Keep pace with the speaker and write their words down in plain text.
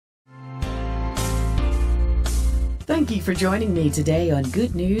Thank you for joining me today on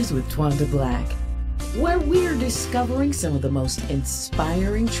Good News with Twanda Black, where we're discovering some of the most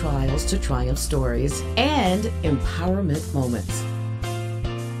inspiring trials to triumph stories and empowerment moments.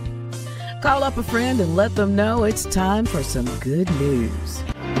 Call up a friend and let them know it's time for some good news.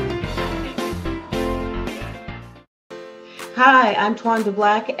 Hi, I'm Twanda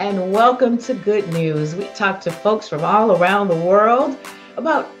Black, and welcome to Good News. We talk to folks from all around the world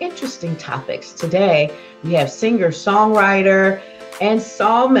about interesting topics. Today, we have singer, songwriter, and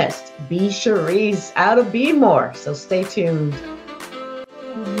psalmist Sherese out of Be More. So stay tuned.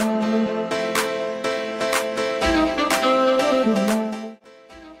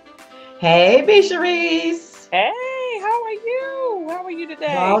 Hey, Sherese. Hey, how are you? How are you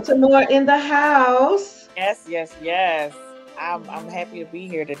today? Baltimore in the house. Yes. I'm happy to be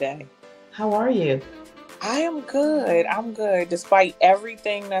here today. How are you? I am good. I'm good, despite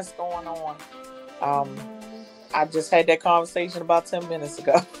everything that's going on. I just had that conversation about 10 minutes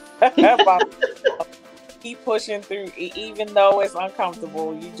ago about keep pushing through, even though it's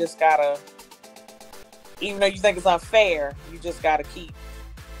uncomfortable. You just gotta, even though you think it's unfair, you just gotta keep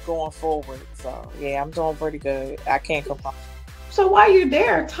going forward. So yeah, I'm doing pretty good. I can't complain. So while you're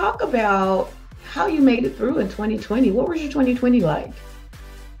there, talk about how you made it through in 2020. What was your 2020 like?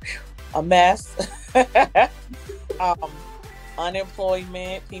 A mess.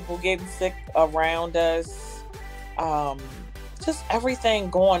 Unemployment, people getting sick around us, just everything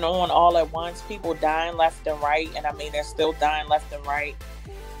going on all at once, people dying left and right, and I mean they're still dying left and right.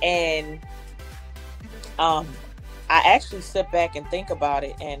 And I actually sit back and think about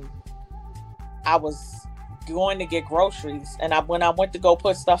it, and I was going to get groceries, and when I went to go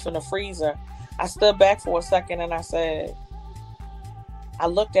put stuff in the freezer, I stood back for a second and I said,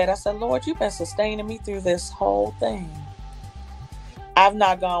 Lord, you've been sustaining me through this whole thing. I've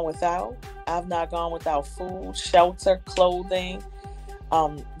not gone without. I've not gone without food, shelter, clothing,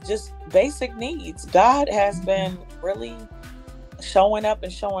 just basic needs. God has been really showing up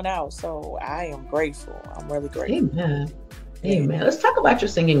and showing out. So I am grateful. I'm really grateful. Amen. Let's talk about your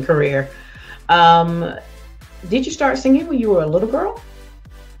singing career. Did you start singing when you were a little girl?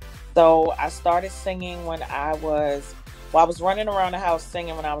 So I started singing when I was running around the house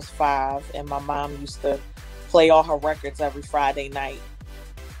singing when I was 5, and my mom used to play all her records every Friday night.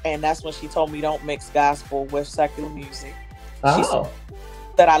 And that's when she told me don't mix gospel with secular music. She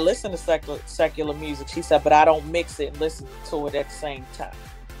said I listen to secular music. She said, but I don't mix it and listen to it at the same time.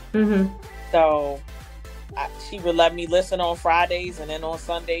 Mm-hmm. So she would let me listen on Fridays, and then on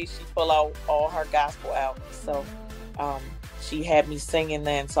Sundays she'd pull out all her gospel albums. So she had me singing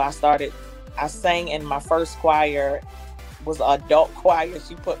then. So I sang in my first choir, was an adult choir.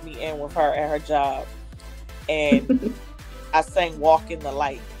 She put me in with her at her job, and I sang Walk in the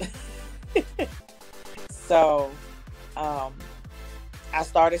Light. So I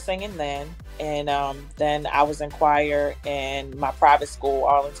started singing then, and then I was in choir in my private school,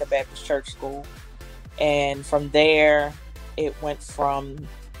 Arlington Baptist Church School, and from there it went from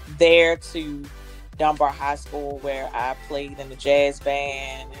there to Dunbar High School, where I played in the jazz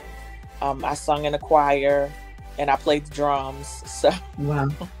band, and I sung in the choir, and I played the drums. So wow.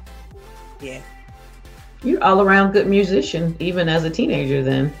 Yeah. You're all around good musician, even as a teenager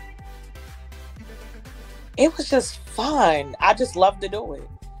then. It was just fun. I just loved to do it.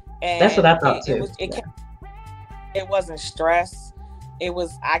 And that's what I thought too. It wasn't stress. It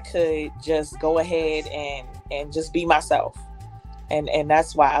was, I could just go ahead and just be myself. And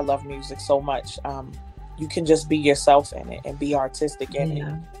that's why I love music so much. You can just be yourself in it and be artistic in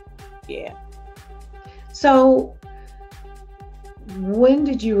it. Yeah. So when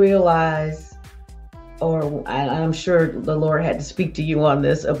did you realize, or I'm sure the Lord had to speak to you on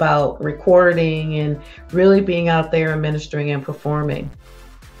this, about recording and really being out there and ministering and performing?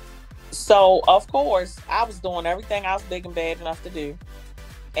 So of course I was doing everything I was big and bad enough to do.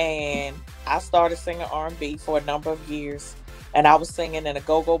 And I started singing R&B for a number of years. And I was singing in a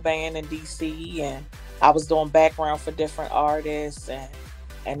go-go band in DC, and I was doing background for different artists,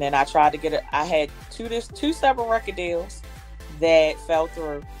 and then I tried to get I had two separate record deals that fell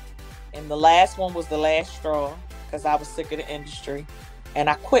through, and the last one was the last straw because I was sick of the industry, and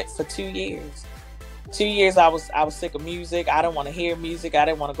I quit for 2 years. 2 years I was sick of music. I didn't want to hear music. I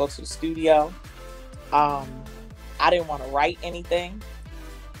didn't want to go to the studio. I didn't want to write anything,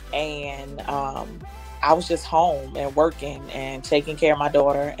 and I was just home and working and taking care of my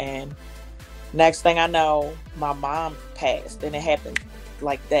daughter. And next thing I know, my mom passed, and it happened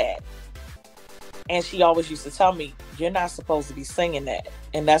like that. And she always used to tell me, you're not supposed to be singing that.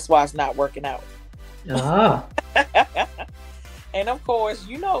 And that's why it's not working out. Ah. And of course,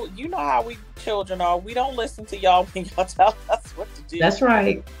 you know how we children are. We don't listen to y'all when y'all tell us what to do. That's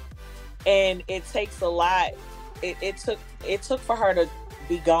right. And it takes a lot. It took for her to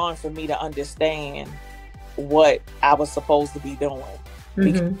be gone for me to understand what I was supposed to be doing.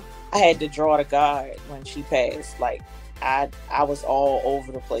 Because I had to draw to God when she passed. Like I was all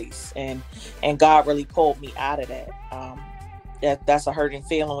over the place, and God really pulled me out of that. That's a hurting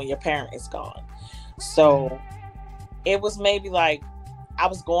feeling when your parent is gone. So it was maybe like I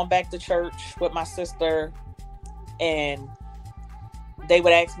was going back to church with my sister, and they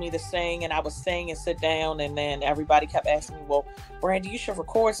would ask me to sing, and I would sing and sit down, and then everybody kept asking me, well, Brandy, you should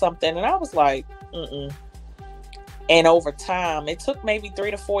record something. And I was like, And over time, it took maybe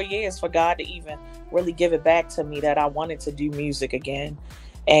 3 to 4 years for God to even really give it back to me that I wanted to do music again.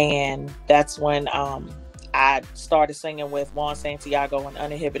 And that's when I started singing with Juan Santiago and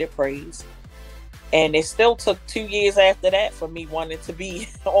Uninhibited Praise. And it still took 2 years after that for me wanting to be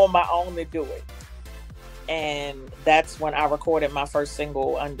on my own to do it. And that's when I recorded my first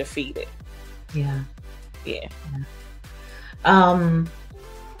single, Undefeated. Yeah.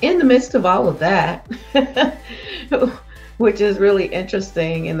 In the midst of all of that, which is really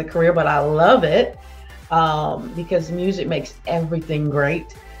interesting in the career, but I love it because music makes everything great,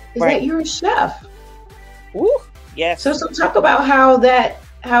 is that you're a chef. Woo, yes. So talk about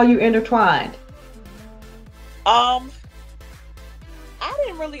how you intertwined. I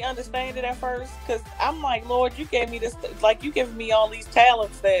didn't really understand it at first because I'm like, Lord, you gave me this, like you giving me all these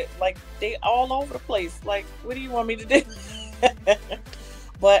talents that like they all over the place. Like, what do you want me to do?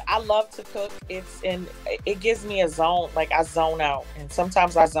 But I love to cook. It gives me a zone, like I zone out, and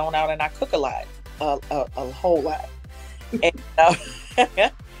sometimes I zone out and I cook a lot, a whole lot.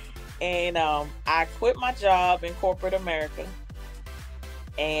 And I quit my job in corporate America,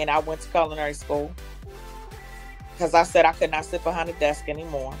 and I went to culinary school because I said I could not sit behind a desk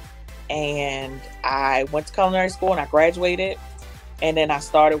anymore. And I went to culinary school and I graduated. And then I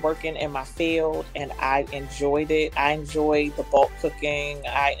started working in my field, and I enjoyed it. I enjoy the bulk cooking.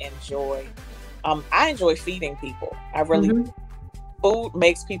 I enjoy feeding people. I really, food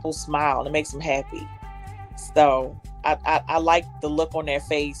makes people smile. It makes them happy. So I like the look on their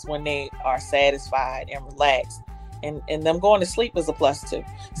face when they are satisfied and relaxed. And them going to sleep is a plus too.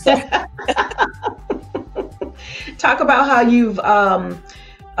 So talk about how you've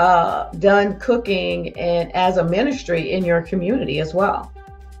done cooking and as a ministry in your community as well.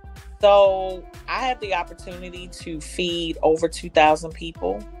 So I had the opportunity to feed over 2,000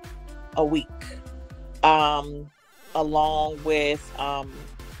 people a week, along with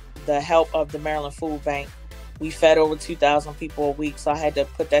the help of the Maryland Food Bank. We fed over 2,000 people a week, so I had to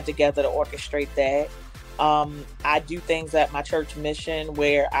put that together to orchestrate that. I do things at my church mission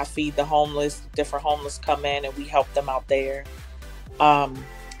where I feed the homeless. Different homeless come in and we help them out there.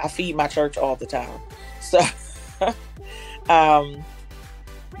 I feed my church all the time. So,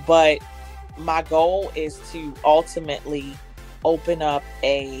 but my goal is to ultimately open up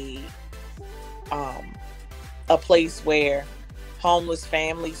a place where homeless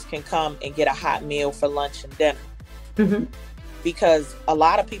families can come and get a hot meal for lunch and dinner. Because a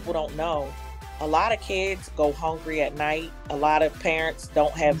lot of people don't know. A lot of kids go hungry at night. A lot of parents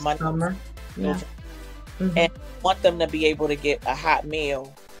don't have money. And want them to be able to get a hot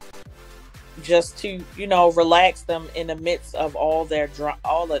meal just to, relax them in the midst of all their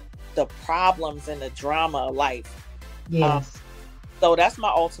all the problems and the drama of life. Yes. So that's my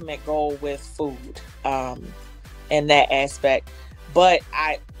ultimate goal with food, in that aspect. But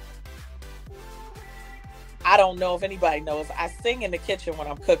I don't know if anybody knows, I sing in the kitchen when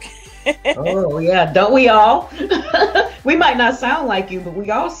I'm cooking. Oh yeah, don't we all? We might not sound like you, but we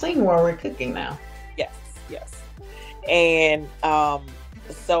all sing while we're cooking now. Yes. And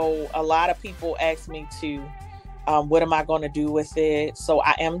so a lot of people ask me to, what am I going to do with it? So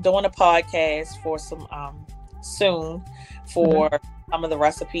I am doing a podcast for some soon for some of the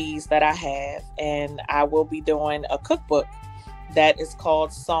recipes that I have, and I will be doing a cookbook that is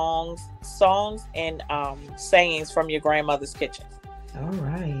called Songs and Sayings from Your Grandmother's Kitchen. All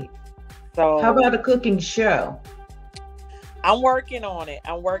right. So how about a cooking show? I'm working on it.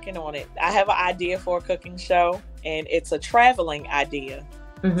 I have an idea for a cooking show, and it's a traveling idea.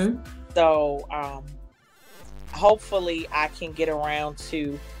 So hopefully I can get around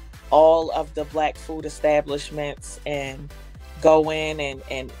to all of the Black food establishments and go in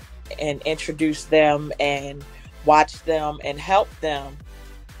and introduce them and watch them and help them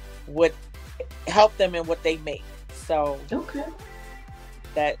in what they make. So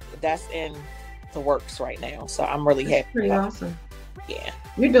that's in the works right now. So I'm really happy. Pretty awesome. Yeah.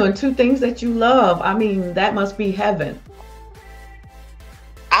 You're doing two things that you love. I mean, that must be heaven.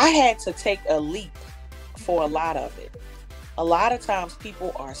 I had to take a leap for a lot of it. A lot of times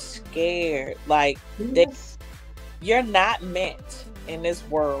people are scared. Like, Yes. you're not meant in this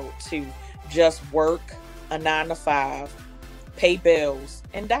world to just work a 9 to 5, pay bills,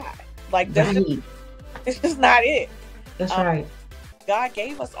 and die. Like, Right. it's just not it. That's right. God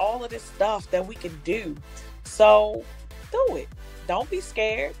gave us all of this stuff that we can do. So do it. Don't be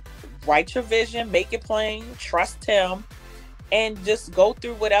scared. Write your vision, make it plain, trust him, and just go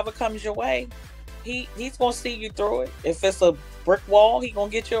through whatever comes your way. He's gonna see you through it. If it's a brick wall, he's gonna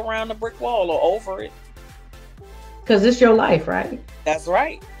get you around the brick wall or over it. Because it's your life, right? That's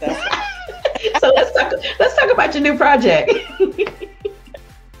right. That's right. So let's talk about your new project.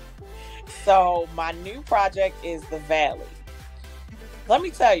 So my new project is The Valley. Let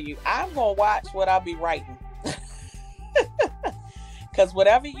me tell you, I'm gonna watch what I'll be writing. Because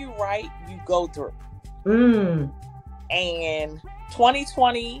whatever you write, you go through. And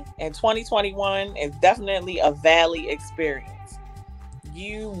 2020 and 2021 is definitely a valley experience.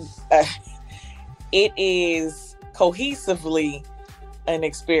 It is cohesively an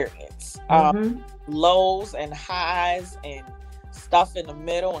experience. Lows and highs and stuff in the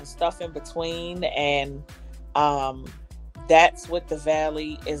middle and stuff in between. And that's what The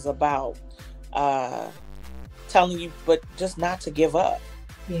Valley is about. Telling you, but just not to give up.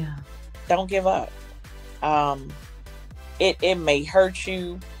 Yeah. Don't give up. It may hurt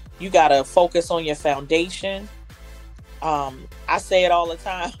you. You gotta focus on your foundation. I say it all the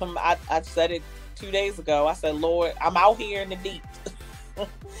time. I said it 2 days ago. I said, Lord, I'm out here in the deep.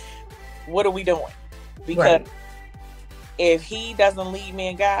 What are we doing? Because if he doesn't lead me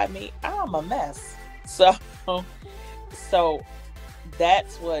and guide me, I'm a mess. So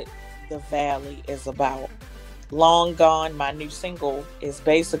that's what The Valley is about. Long Gone, my new single, is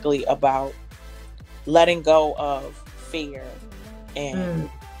basically about letting go of fear and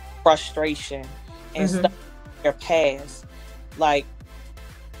frustration and stuff in your past. Like,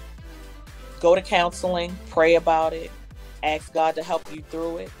 go to counseling, pray about it, ask God to help you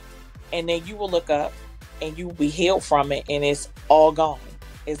through it, and then you will look up and you will be healed from it, and it's all gone.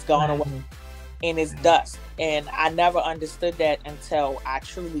 It's gone away, and it's dust. And I never understood that until I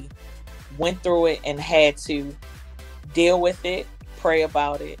truly went through it and had to deal with it, pray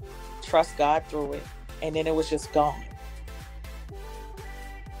about it, trust God through it, and then it was just gone.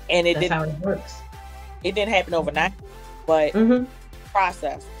 And That's how it works. It didn't happen overnight, but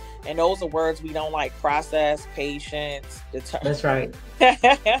process. And those are words we don't like: process, patience, That's right.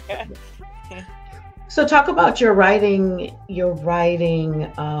 So talk about your writing.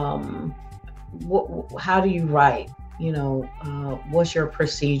 How do you write? What's your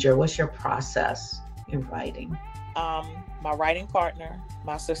procedure? What's your process in writing? My writing partner,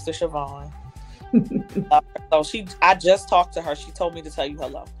 my sister Siobhan. I just talked to her. She told me to tell you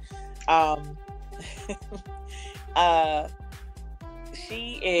hello.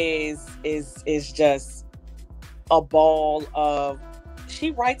 She is just a ball of.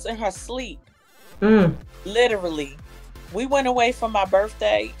 She writes in her sleep. Literally, we went away for my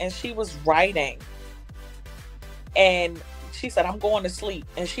birthday, and she was writing. And she said, "I'm going to sleep,"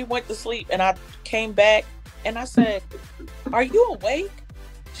 and she went to sleep. And I came back, and I said, "Are you awake?"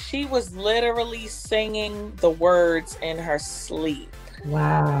 She was literally singing the words in her sleep.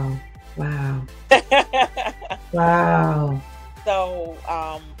 Wow. Wow. So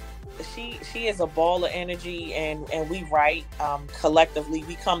she is a ball of energy, and we write collectively.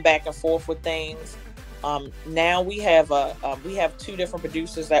 We come back and forth with things. Now we have 2 different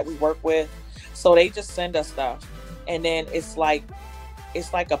producers that we work with, so they just send us stuff, and then it's like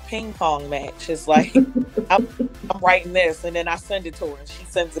a ping pong match. It's like I'm writing this, and then I send it to her, and she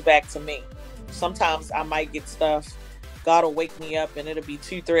sends it back to me. Sometimes I might get stuff. God will wake me up, and it'll be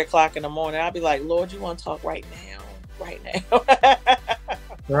 2-3 o'clock in the morning. I'll be like, Lord, you want to talk right now?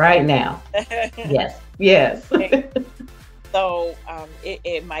 Right now. Yes. So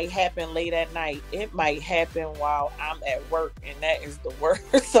it might happen late at night. It might happen while I'm at work, and that is the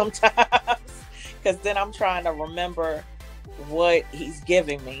worst sometimes, because then I'm trying to remember what he's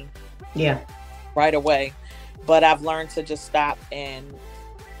giving me right away. But I've learned to just stop and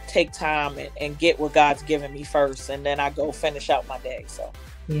take time and get what God's given me first, and then I go finish out my day. So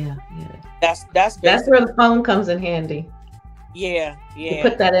that's where the phone comes in handy. You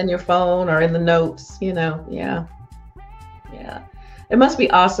put that in your phone or in the notes. It must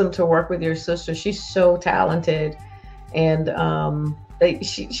be awesome to work with your sister. She's so talented, and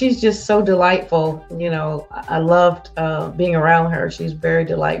she's just so delightful. I loved being around her. She's very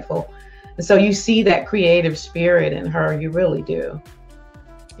delightful, and so you see that creative spirit in her. You really do.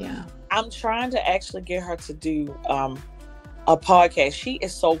 Yeah. I'm trying to actually get her to do a podcast. She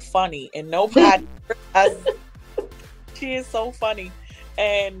is so funny, and nobody realizes she is so funny.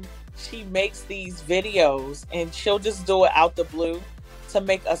 And she makes these videos, and she'll just do it out the blue to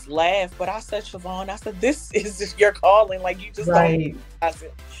make us laugh. But I said, Siobhan, I said, this is your calling. Like, you just don't realize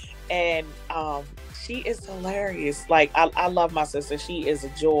it. And she is hilarious. Like, I love my sister. She is a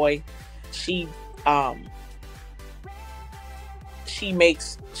joy. She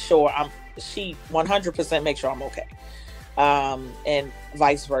makes sure she 100% makes sure I'm okay. And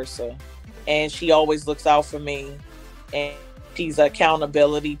vice versa. And she always looks out for me. And she's an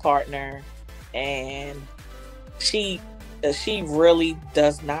accountability partner. And she really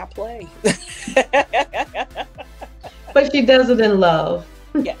does not play. But she does it in love.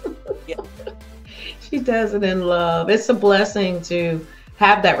 Yeah. She does it in love. It's a blessing to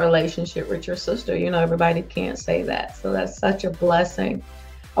have that relationship with your sister. You know, everybody can't say that. So that's such a blessing.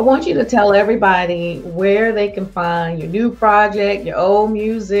 I want you to tell everybody where they can find your new project, your old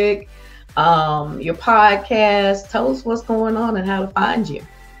music, your podcast. Tell us what's going on and how to find you.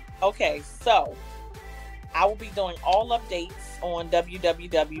 Okay, so I will be doing all updates on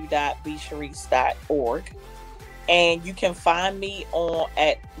www.bsherese.org. And you can find me on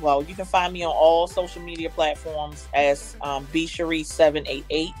all social media platforms as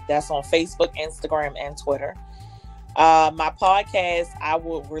bsherese788. That's on Facebook, Instagram, and Twitter. My podcast, I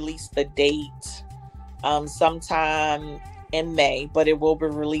will release the date sometime in May, but it will be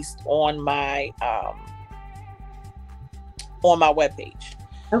released on my webpage.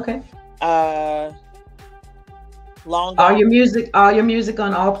 Okay. All your music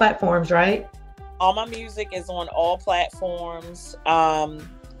on all platforms, right? All my music is on all platforms,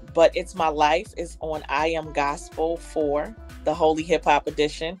 but It's My Life is on I Am Gospel 4, the Holy Hip Hop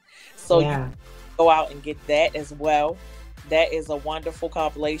Edition. So you can go out and get that as well. That is a wonderful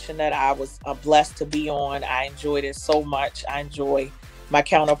compilation that I was blessed to be on. I enjoyed it so much. I enjoy my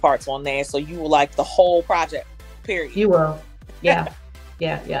counterparts on there. So you will like the whole project, period. You will. Yeah.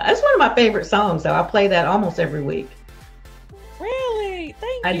 Yeah. That's one of my favorite songs, though. I play that almost every week. Really?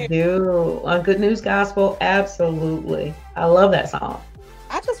 Thank you. I do. On Good News Gospel, absolutely. I love that song.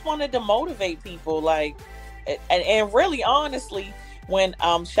 I just wanted to motivate people, like, and really, honestly, when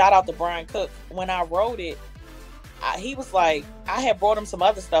shout out to Brian Cook, when I wrote it, he was like, I had brought him some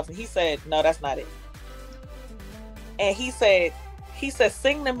other stuff, and he said, no, that's not it. And he said,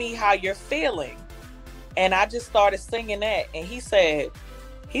 sing to me how you're feeling. And I just started singing that, and he said,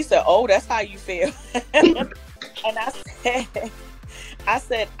 oh, that's how you feel. And I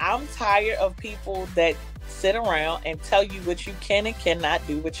said, I'm tired of people that sit around and tell you what you can and cannot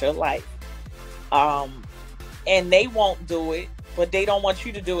do with your life. And they won't do it, but they don't want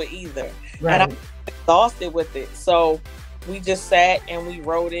you to do it either. Right. And I'm exhausted with it. So we just sat and we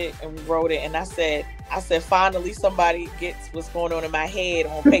wrote it. And I said, finally somebody gets what's going on in my head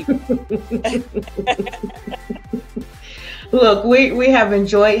on paper. Look, we have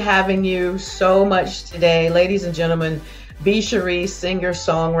enjoyed having you so much today. Ladies and gentlemen, B. Sherese, singer,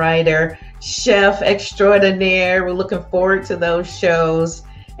 songwriter, chef extraordinaire. We're looking forward to those shows.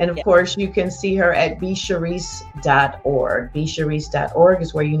 And of course, you can see her at bsherese.org. bsherese.org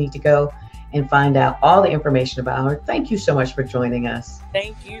is where you need to go and find out all the information about her. Thank you so much for joining us.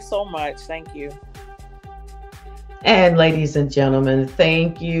 Thank you so much. Thank you. And ladies and gentlemen,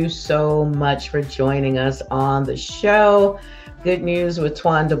 thank you so much for joining us on the show. Good News with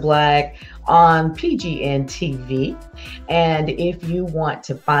Twanda Black on PGN TV. And if you want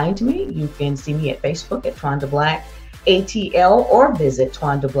to find me, you can see me at Facebook at Twanda Black ATL or visit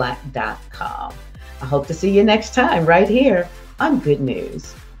twandablack.com. I hope to see you next time right here on Good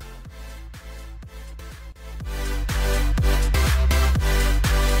News.